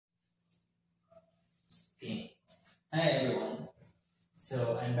Okay. Hi everyone.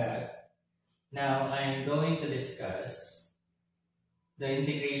 So I'm back. Now I'm going to discuss the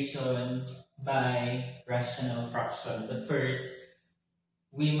integration by rational fraction. But first,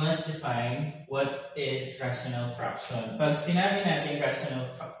 we must define what is rational fraction. Pag sinabi natin rational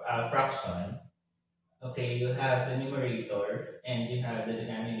fraction, okay, you have the numerator and you have the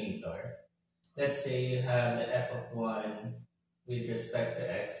denominator. Let's say you have the f of 1 with respect to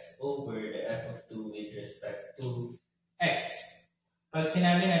x over the f of 2 with respect to x. Pag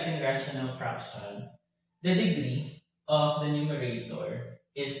sinabi natin rational fraction, the degree of the numerator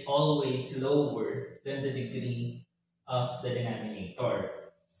is always lower than the degree of the denominator.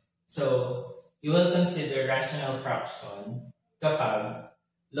 So, you will consider rational fraction kapag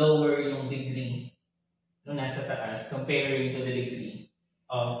lower yung degree nung nasa taas comparing to the degree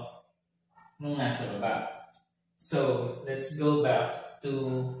of nung nasa baba. So, let's go back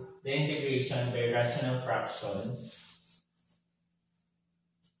to the integration by rational fraction.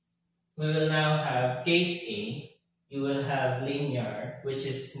 We will now have case A. You will have linear, which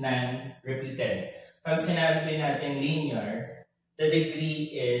is non-repeated. Pag sinabi natin linear, the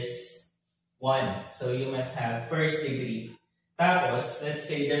degree is 1. So, you must have first degree. Tapos, let's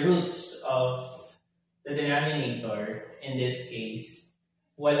say the roots of the denominator, in this case,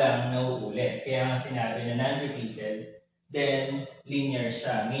 walang nauulit. Kaya nga sinabi na non-repeated, then linear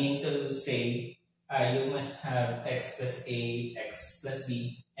siya. Meaning to say, you must have x plus a, x plus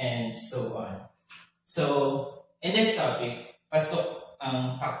b, and so on. So, in this topic, pasok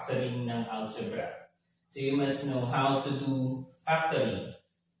ang factoring ng algebra. So, you must know how to do factoring.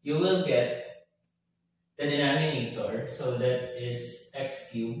 You will get the denominator, so that is x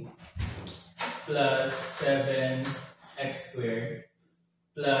cubed plus 7x squared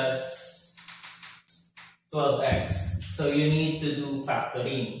plus 12x. So you need to do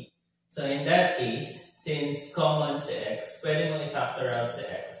factoring. So in that case, since common sa x, pwede mo i-factor out sa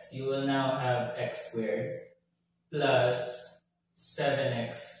x. You will now have x squared plus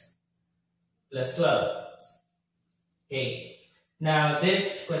 7x plus 12. Okay. Now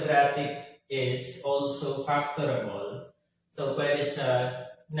this quadratic is also factorable. So pwede siya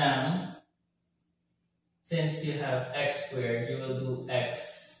ng, since you have x squared, you will do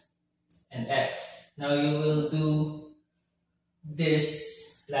x and x. Now you will do this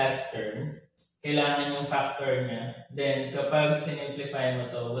last term. Kailangan yung factor niya. Then kapag sinimplify mo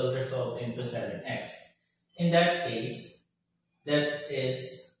to, will result into 7x. In that case, that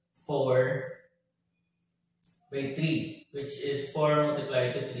is 4 by 3, which is 4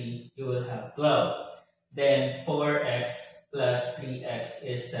 multiplied to 3, you will have 12. Then 4x plus 3x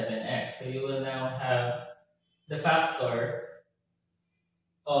is 7x. So you will now have the factor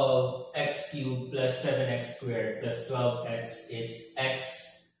of x cubed plus 7x squared plus 12x is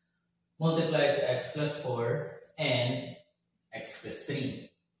x multiplied to x plus 4 and x plus 3.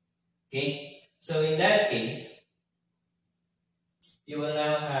 Okay? So in that case, you will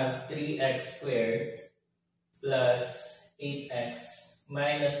now have 3x squared plus 8x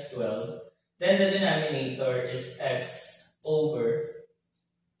minus 12. Then the denominator is x over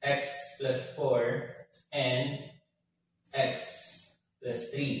x plus 4 and x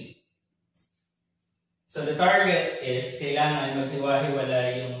plus 3. So the target is kailangan maghiwa-hiwala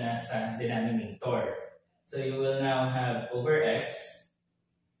yung nasa denominator. So you will now have over x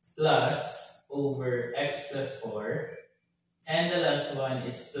plus over x plus 4 and the last one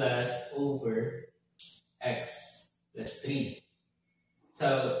is plus over x plus 3.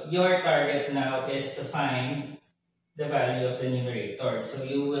 So your target now is to find the value of the numerator. So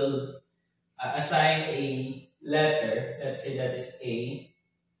you will assign a letter, let's say that is A,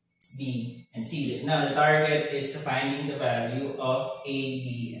 B, and C. Now the target is to finding the value of A,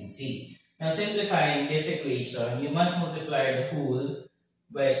 B, and C. Now simplifying this equation, you must multiply the whole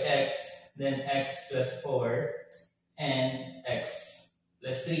by x, then x plus 4, and x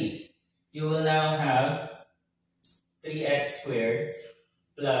plus 3. You will now have 3x squared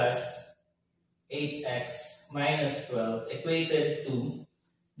plus 8x minus 12 equated to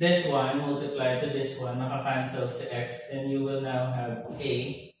this one multiplied to this one, maka-cancel sa x, then you will now have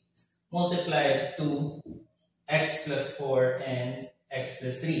a multiplied to x plus 4 and x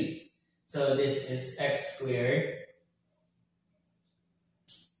plus 3. So this is x squared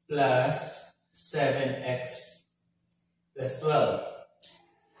plus 7x plus 12.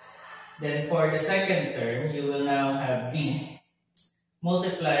 Then for the second term, you will now have b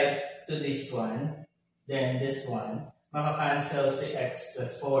multiplied to this one, then this one, maka-cancel si x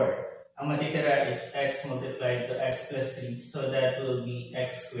plus 4. Ang matitira is x multiplied to x plus 3, so that will be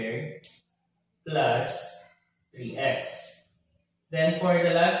x squared plus 3x. Then for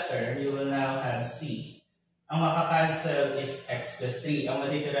the last term, you will now have c ang makakancel is x plus 3. Ang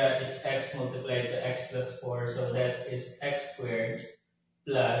matitira is x multiplied to x plus 4. So that is x squared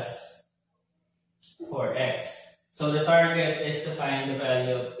plus 4x. So the target is to find the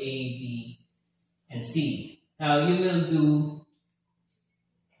value of a, b, and c. Now you will do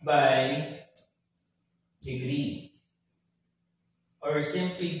by degree, or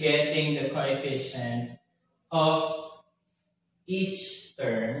simply getting the coefficient of each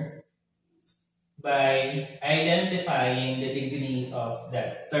term by identifying the degree of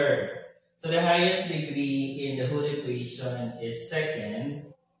that term. So the highest degree in the whole equation is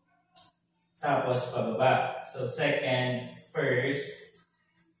second, tapos pababa. So second, first,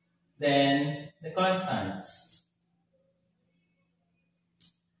 then the constants.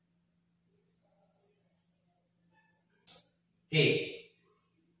 Okay.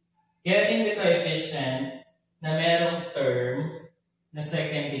 Getting the coefficient na merong term na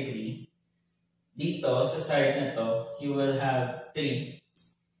second degree, dito, sa side na to, you will have 3.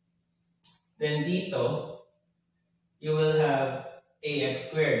 Then dito, you will have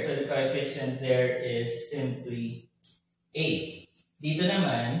ax squared. So the coefficient there is simply a. Dito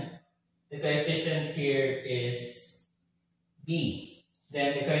naman, the coefficient here is b.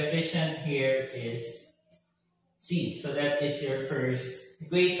 Then the coefficient here is c. So that is your first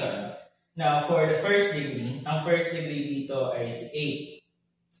equation. Now, for the first degree, ang first degree dito ay 8.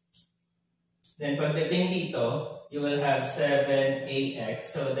 Then pagdating dito, you will have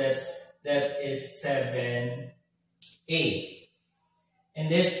 7ax. So that is 7a. In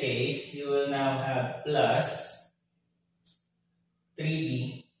this case, you will now have plus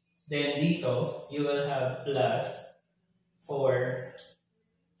 3b. Then dito, you will have plus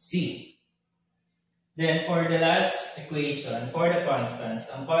 4c. Then for the last equation, for the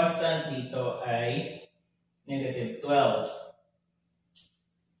constants, ang constant dito ay negative 12.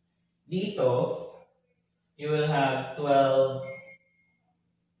 Dito, you will have 12a.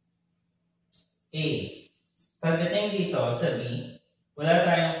 Pagdating dito sa b, wala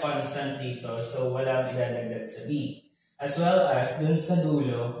tayong constant dito, so walang idadagdag sa b. As well as, dun sa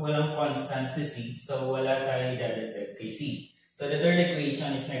dulo, walang constant sa c, so wala tayong idadagdag kay c. So the third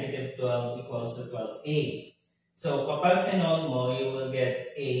equation is negative 12 equals to 12a. So kapag sinolve mo, you will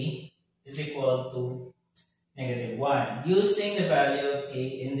get a is equal to negative 1. Using the value of a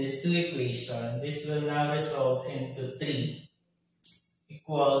in these two equations, this will now result into 3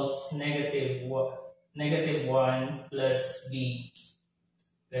 equals negative 1 plus b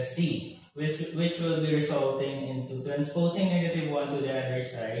plus c, which will be resulting into transposing negative 1 to the other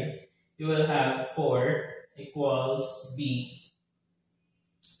side. You will have 4 equals b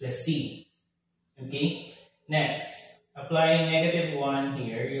plus c. Okay? Next, applying negative 1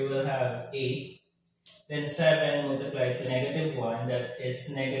 here, you will have 8. Then 7 multiplied to negative 1, that is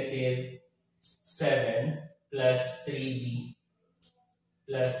negative 7 plus 3b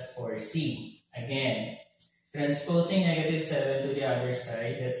plus 4c. Again, transposing negative 7 to the other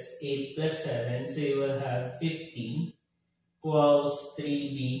side, that's 8 plus 7, so you will have 15 equals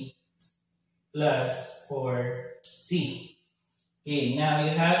 3b plus 4c. Okay, now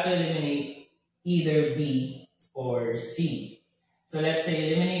you have to eliminate either b or c. So let's say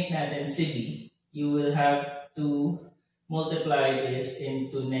eliminate natin si b. You will have to multiply this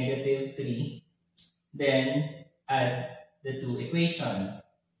into negative 3, then add the two equations.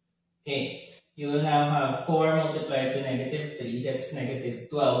 Okay, you will now have 4 multiplied to negative 3, that's negative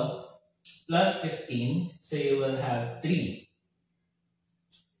 12, plus 15, so you will have 3,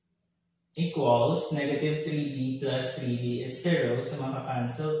 equals negative 3b plus 3b is 0, so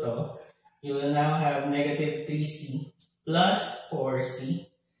makakancel to. You will now have negative 3c plus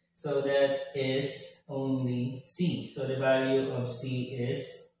 4c. So that is only c. So the value of c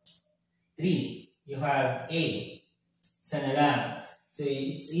is 3. You have a. Sana lang. So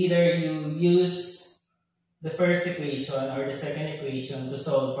it's either you use the first equation or the second equation to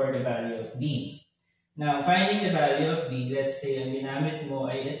solve for the value of b. Now, finding the value of b, let's say ang ginamit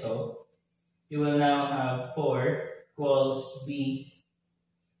mo ay ito. You will now have 4 equals b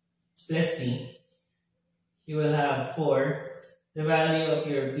plus c. You will have 4. The value of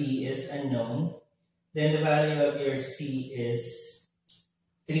your b is unknown. Then the value of your c is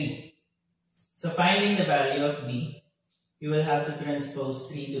 3. So finding the value of b, you will have to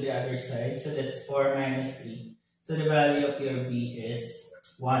transpose 3 to the other side. So that's 4 minus 3. So the value of your b is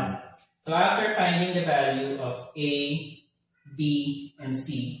 1. So after finding the value of a, b, and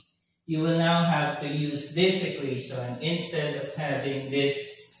c, you will now have to use this equation instead of having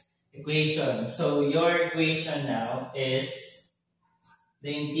this equation. So your equation now is the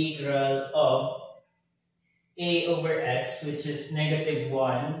integral of a over x, which is negative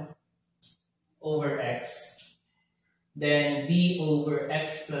 1 over x, then b over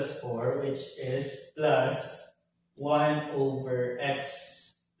x plus 4, which is plus 1 over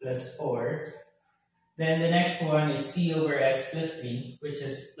x plus 4. Then the next one is c over x plus 3, which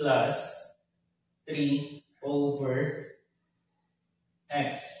is plus 3 over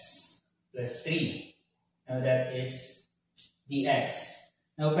x plus 3. Now that is dx.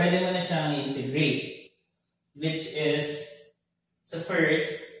 Now pwede mo na siyang integrate, which is, so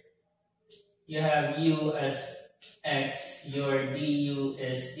first, you have u as x, your du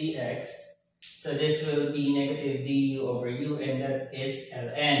is dx. So this will be negative du over u, and that is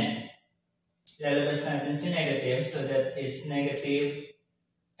ln. Lalabas natin si negative, so that is negative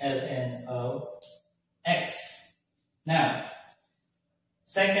ln of x. Now,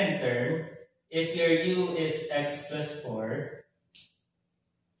 second term, if your u is x plus 4,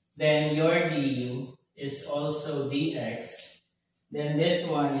 then your du is also dx. Then this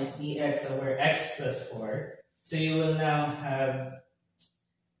one is dx over x plus 4. So you will now have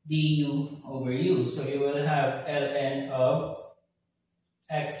du over u. So you will have ln of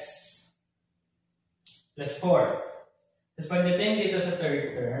x plus 4. Tapos pagdating dito sa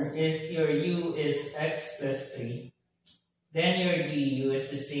third term, if your u is x plus 3, then your du is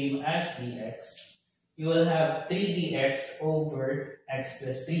the same as dx. You will have 3 dx over x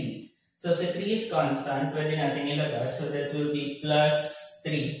plus 3. So si 3 is constant, pwede natin ilabas. So that will be plus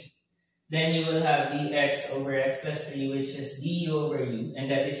 3. Then you will have dx over x plus 3, which is du over u,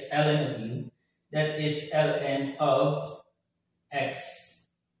 and that is ln of u. That is ln of x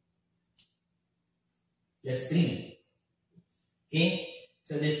plus 3. Okay?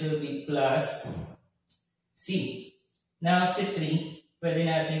 So this will be plus c. Now si 3, pwede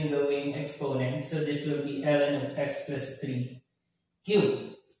natin gawing exponent. So this will be ln of x plus 3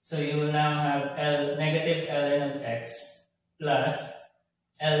 cubed. So you will now have negative ln of x plus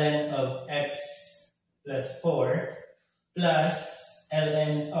ln of x plus 4 plus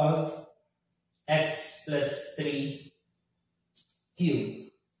ln of x plus 3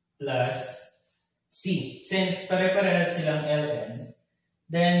 cubed plus c. Since pare-parehas silang ln,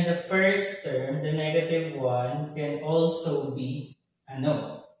 then the first term, the negative 1, can also be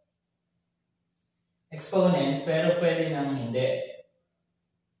exponent, pero pwede nang hindi.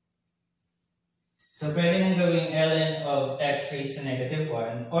 So, pwede nang gawing ln of x raised to negative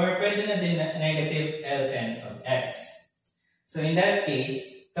 1, or pwede na din negative ln of x. So, in that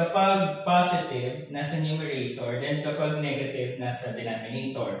case, kapag positive, nasa numerator, then kapag negative, nasa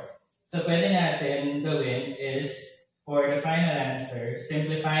denominator. So, pwede natin gawin is, for the final answer,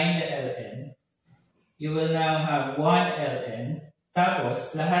 simplifying the ln, you will now have 1 ln,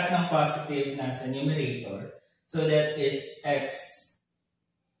 tapos, lahat ng positive nasa numerator. So, that is x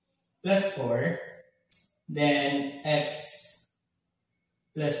plus 4, then x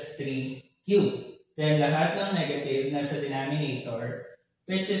plus 3 cubed. Then lahat ng negative nasa denominator,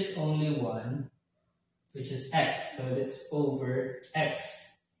 which is only 1, which is x. So that's over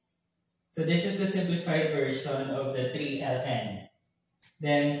x. So this is the simplified version of the 3 ln.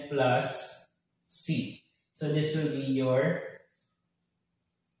 Then plus c. So this will be your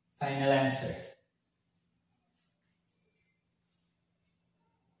final answer.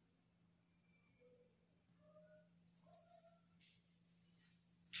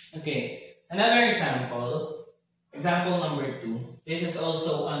 Okay, another example, example number 2. This is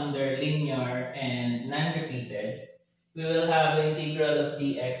also under linear and non-repeated. We will have the integral of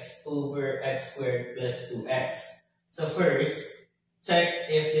dx over x squared plus 2x. So first, check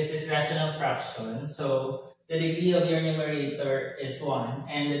if this is rational fraction. So the degree of your numerator is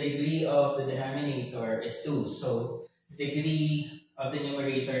 1 and the degree of the denominator is 2. So the degree of the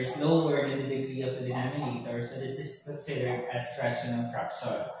numerator is lower than the degree of the denominator. So this is considered as rational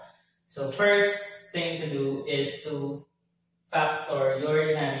fraction. So first thing to do is to factor your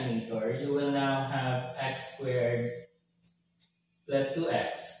denominator. You will now have x squared plus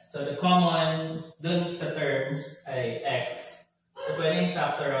 2x. So the common dun sa terms ay x. So pwedeng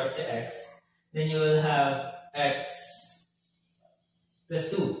factor out si x. Then you will have x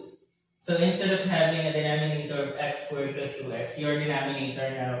plus 2. So instead of having a denominator of x squared plus 2x, your denominator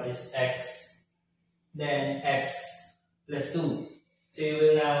now is x, then x plus 2. So you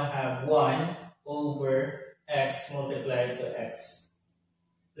will now have 1 over x multiplied to x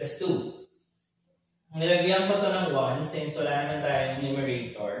plus 2. Nilagyan ko ito ng 1 since wala naman tayong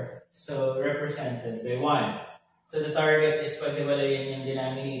numerator. So represented by 1. So the target is paghiwalayin yung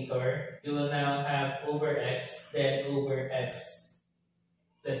denominator. You will now have over x, then over x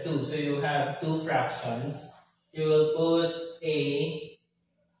plus 2. So you have two fractions. You will put a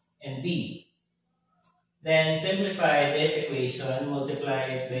and b. Then simplify this equation,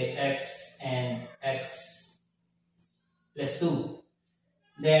 multiply it by x and x plus 2.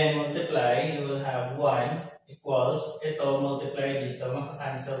 Then multiply, you will have 1 equals, ito multiply dito,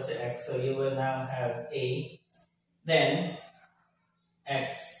 makakancel si x. So you will now have a, then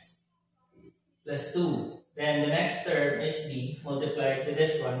x plus 2. Then the next term is b, multiplied to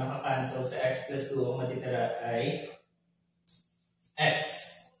this one, makakancel sa x plus 2, ang matitira ay x.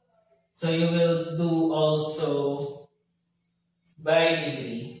 So you will do also by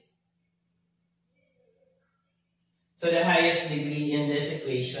degree. So the highest degree in this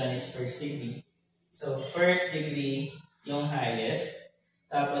equation is first degree. So first degree yung highest.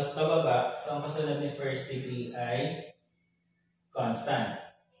 Tapos pababa, so ang kasunod ni first degree ay constant.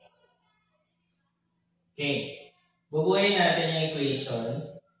 Okay. Bubuhayin natin yung equation.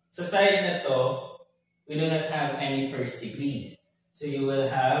 Sa side na to, we do not have any first degree. So you will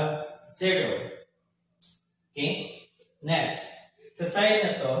have 0. Okay? Next. Sa side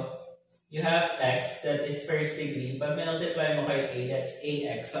na to, you have x that is first degree. Pag multiply mo kay a, that's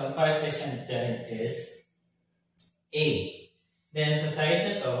ax. So ang coefficient dyan is a. Then sa side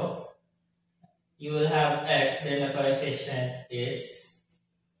na to, you will have x, then the coefficient is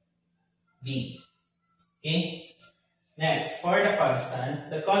b. Okay? Next, for the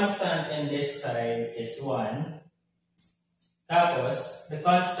constant in this side is 1. Tapos, the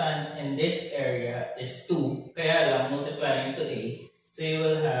constant in this area is 2. Kaya lang, multiplying to a. So you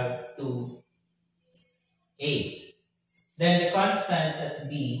will have 2a. Then the constant at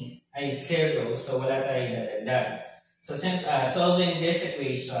b ay 0. So wala tayong dadagdag. So solving this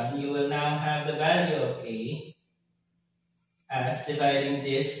equation, you will now have the value of a as dividing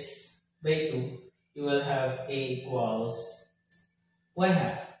this by 2. You will have a equals 1/2.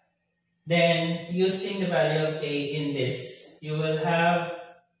 Then, using the value of a in this, you will have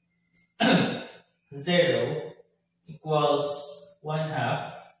 0 equals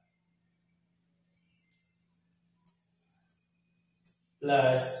 1/2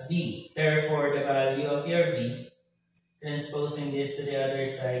 plus b. Therefore, the value of your b, transposing this to the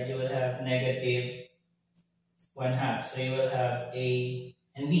other side, you will have negative 1/2. So you will have a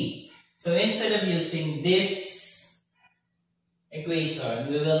and b. So instead of using this equation,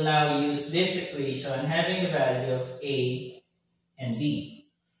 we will now use this equation having the value of a and b.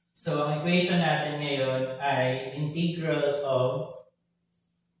 So ang equation natin ngayon ay integral of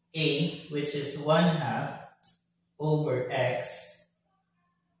a, which is 1/2 over x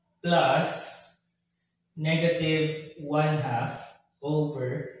plus negative 1/2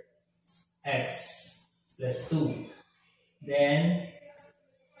 over x plus 2. Then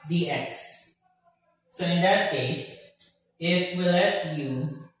dx. So in that case, if we let u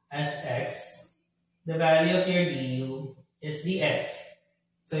as x, the value of your du is dx.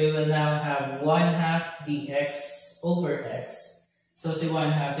 So you will now have 1/2 dx over x. So si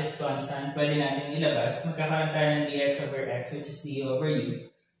 1/2 is constant, pwede natin ilabas. Magkakaroon tayo ng dx over x, which is du over u.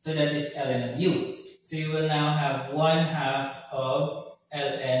 So that is ln of u. So you will now have 1/2 of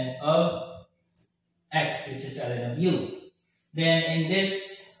ln of x, which is ln of u. Then in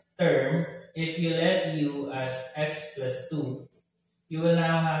this term, if you let u as x plus 2, you will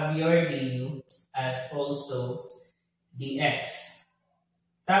now have your du as also dx.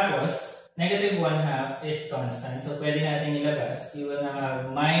 Tapos, negative 1/2 is constant, so pwede natin ilabas. You will now have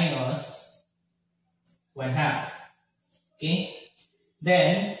minus 1/2. Okay?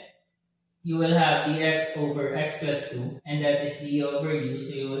 Then, you will have dx over x plus 2, and that is du over u, so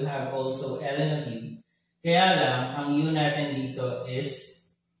you will have also ln of u. Kaya lang, ang u natin dito is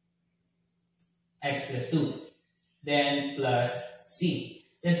x plus 2. Then, plus c.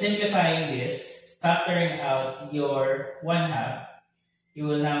 Then, simplifying this, factoring out your 1/2, you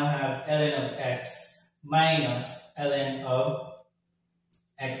will now have ln of x minus ln of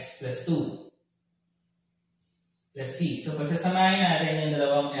x plus 2 plus c. So, pagsasamahin natin yung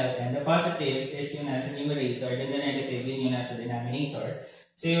dalawang ln, the positive is yung nasa numerator, then the negative yun yung nasa denominator.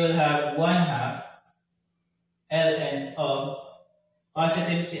 So, you will have 1/2 ln of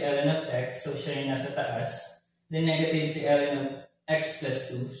positive si ln of x, so siya yung nasa taas. Then negative si ln of x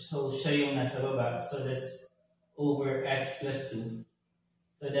plus 2, so siya yung nasa baba. So, that's over x plus 2.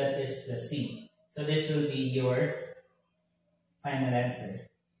 So that is the C. So this will be your final answer.